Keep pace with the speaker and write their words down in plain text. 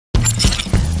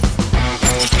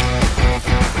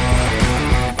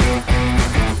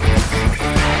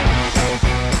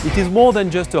It is more than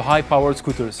just a high-powered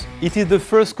scooters. It is the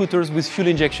first scooters with fuel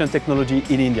injection technology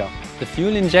in India. The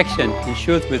fuel injection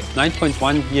ensures with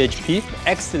 9.1 bhp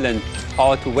excellent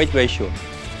power-to-weight ratio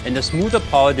and a smoother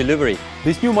power delivery.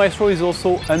 This new Maestro is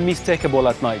also unmistakable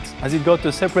at night, as it got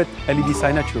a separate LED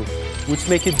signature, which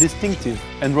makes it distinctive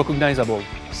and recognizable.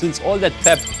 Since all that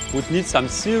pep would need some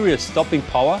serious stopping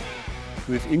power,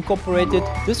 we've incorporated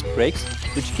disc brakes,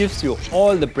 which gives you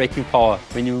all the braking power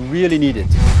when you really need it.